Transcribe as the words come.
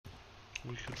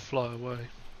We could fly away.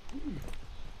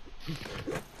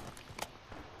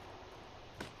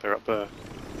 They're up there.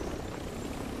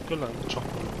 Go land the chopper.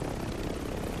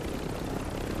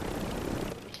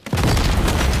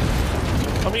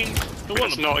 I mean,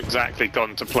 It's not exactly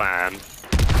gone to plan.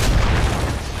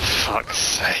 Fuck's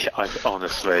sake, I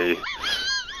honestly...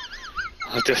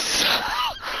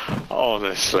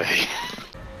 honestly...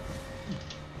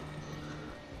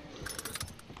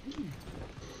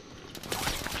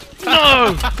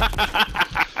 No!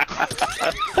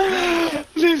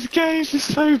 This game is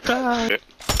so bad.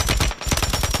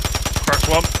 Cracked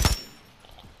one.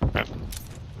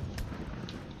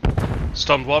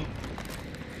 Stunned one.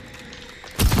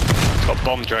 Got a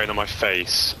bomb drone on my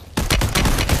face.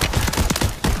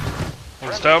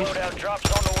 One's down.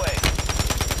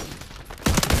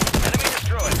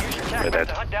 They're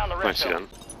dead. Nicely done.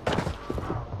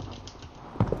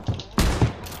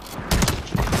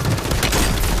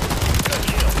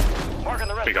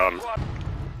 Be gone.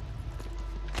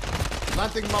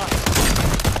 Planting mine.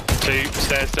 2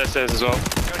 stairs as well.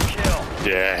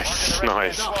 Yes,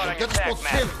 nice. Get the spot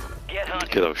kill.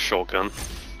 Good old shotgun.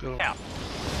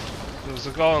 There's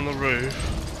a guy on the roof.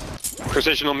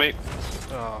 Precision on me.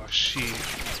 Oh, shit.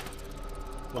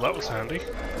 Well, that was handy.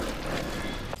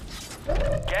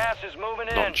 Gas is moving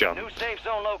in. Not jump. New safe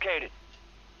zone located.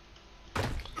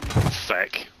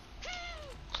 Feck.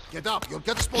 Get up. You'll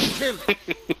get spot kill.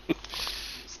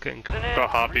 It's getting... Got a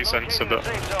heartbeat sensor, but...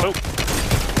 Oh!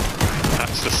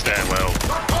 That's the stairwell.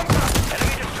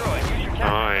 Enemy destroyed. Use your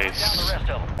Nice.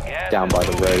 Down by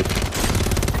the road.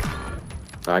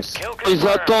 Nice. Is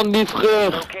that on die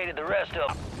frère? Located the rest of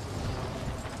them.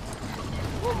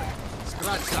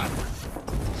 Scratch that.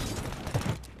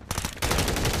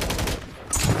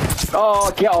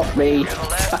 Oh, get off me!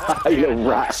 You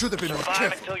rat. Should have been more Survive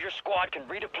careful. until your squad can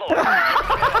redeploy.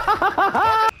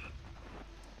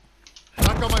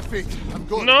 Back on my feet. I'm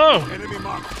good. No! Enemy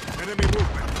mark. Enemy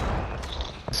movement.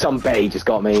 Some bay just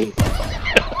got me.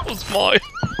 That was mine.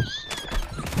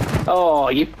 Oh,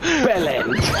 you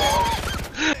bellend!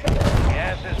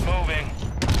 Gas is moving.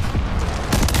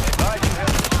 Advise you head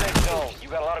to the safe zone. You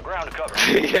got a lot of ground to cover.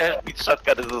 Yeah,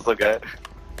 shotgun is also geil.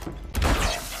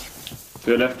 To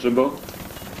your left, Jimbo.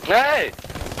 Hey!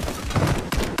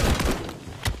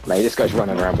 Mate, this guy's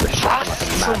running around with a shotgun like a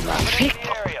madman. Eliminate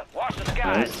the area. Watch the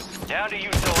skies. Nice. Down to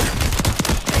you, soldier.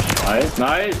 Nice,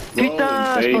 nice.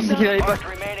 Putain, je pensais qu'il allait pas. Mark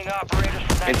remaining operators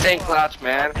from that Insane squad. clutch,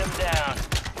 man. Mark them down.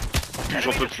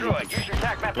 Enemy destroyed. Use your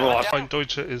attack map to hunt down. Mein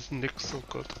Deutsche ist nix so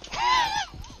gut.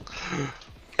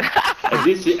 At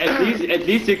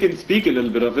least you can speak a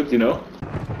little bit of it, you know.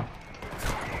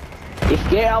 Ich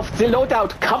gehe auf the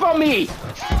loadout, cover me!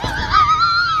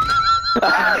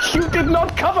 You did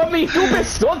not cover me, du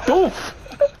bist so doof!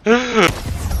 Oh,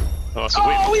 that's a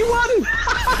win. Oh, we won!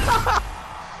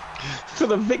 To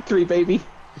the victory, baby!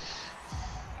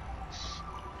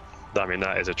 I mean,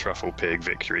 that is a truffle pig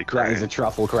victory crown. That is a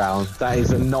truffle crown. That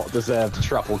is a not deserved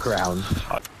truffle crown.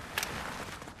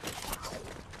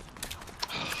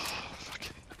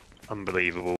 Unbelievable.